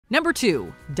Number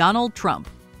 2. Donald Trump.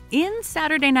 In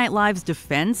Saturday Night Live's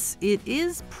defense, it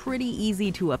is pretty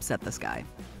easy to upset this guy.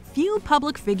 Few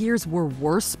public figures were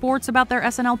worse sports about their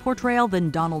SNL portrayal than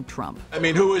Donald Trump. I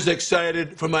mean, who is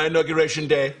excited for my inauguration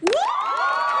day?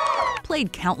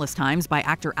 Played countless times by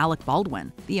actor Alec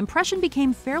Baldwin, the impression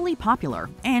became fairly popular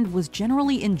and was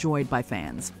generally enjoyed by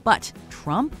fans. But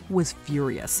Trump was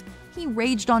furious. He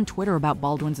raged on Twitter about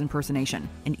Baldwin's impersonation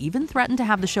and even threatened to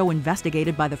have the show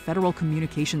investigated by the Federal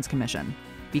Communications Commission.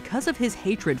 Because of his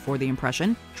hatred for the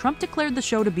impression, Trump declared the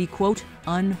show to be, quote,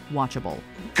 unwatchable.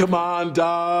 Come on,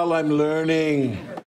 doll, I'm learning.